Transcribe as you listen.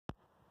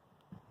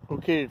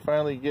Okay,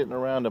 finally getting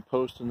around to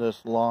posting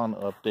this lawn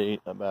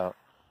update about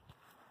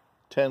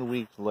 10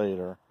 weeks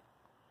later.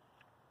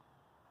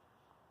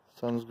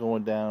 Sun's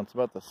going down. It's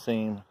about the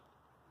same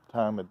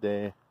time of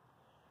day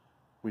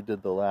we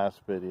did the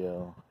last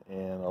video,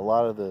 and a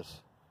lot of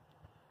this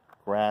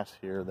grass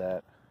here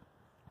that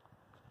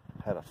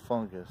had a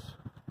fungus,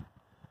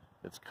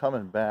 it's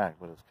coming back,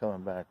 but it's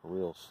coming back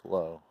real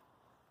slow.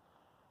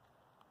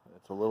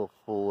 It's a little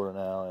fuller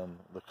now, and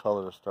the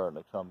color is starting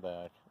to come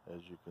back,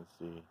 as you can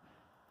see.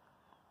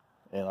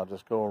 And I'll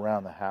just go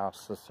around the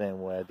house the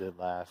same way I did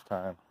last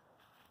time.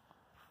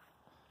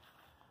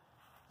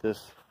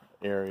 This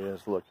area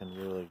is looking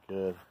really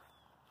good.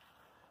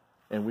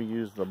 And we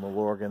use the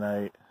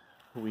Milorganite.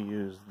 We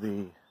use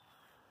the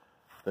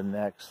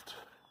next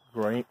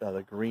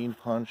the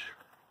Greenpunch,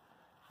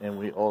 and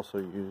we also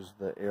use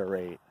the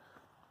Air8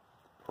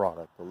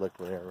 product, the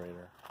liquid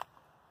aerator.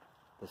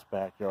 This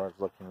backyard's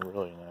looking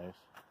really nice.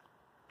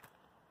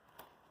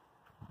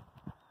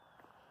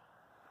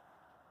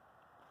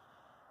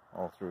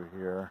 All through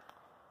here.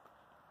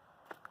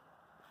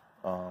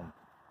 Oh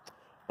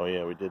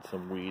yeah, we did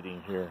some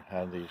weeding here.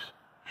 Had these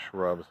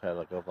shrubs, had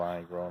like a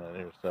vine growing in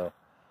here, so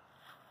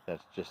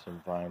that's just some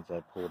vines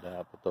I pulled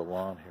out. But the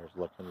lawn here is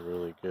looking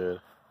really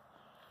good.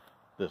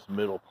 This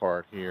middle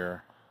part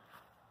here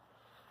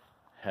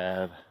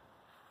had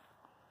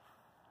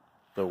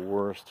the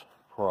worst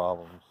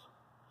problems.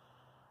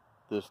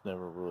 This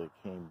never really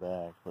came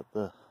back, but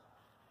the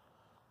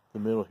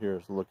middle here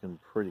is looking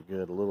pretty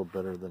good, a little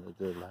better than it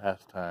did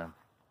last time.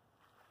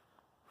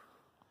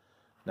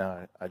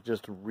 Now, I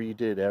just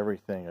redid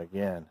everything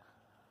again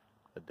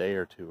a day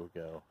or two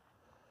ago.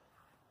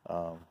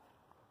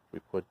 We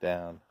put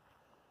down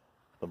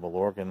the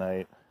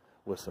Milorganite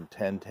with some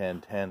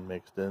 10-10-10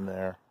 mixed in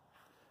there.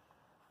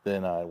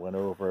 Then I went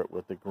over it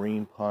with the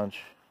Greenpunch,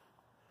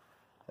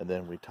 and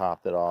then we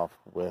topped it off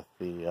with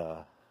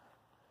the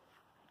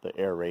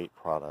Air8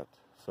 product.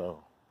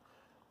 So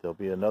there'll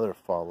be another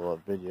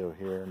follow-up video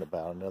here in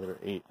about another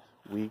 8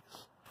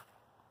 weeks,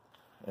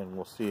 and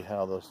we'll see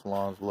how this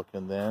lawn's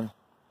looking then.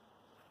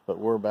 But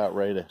we're about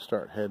ready to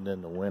start heading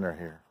into winter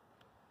here.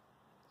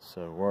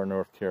 So we're in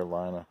North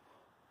Carolina.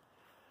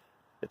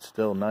 It's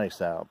still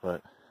nice out,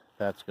 but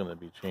that's going to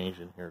be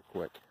changing here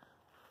quick.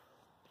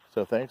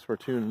 So thanks for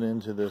tuning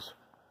into this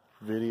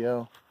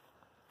video.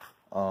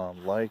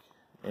 Like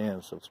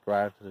and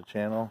subscribe to the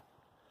channel,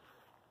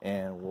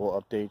 and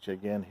we'll update you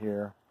again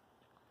here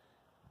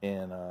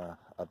in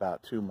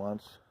about 2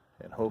 months,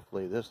 and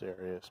hopefully this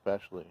area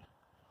especially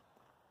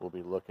will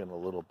be looking a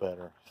little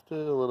better.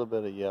 Still a little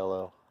bit of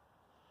yellow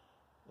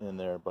in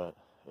there, but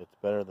it's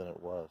better than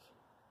it was.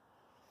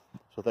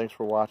 So thanks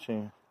for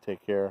watching.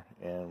 Take care,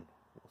 and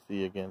we'll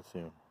see you again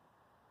soon.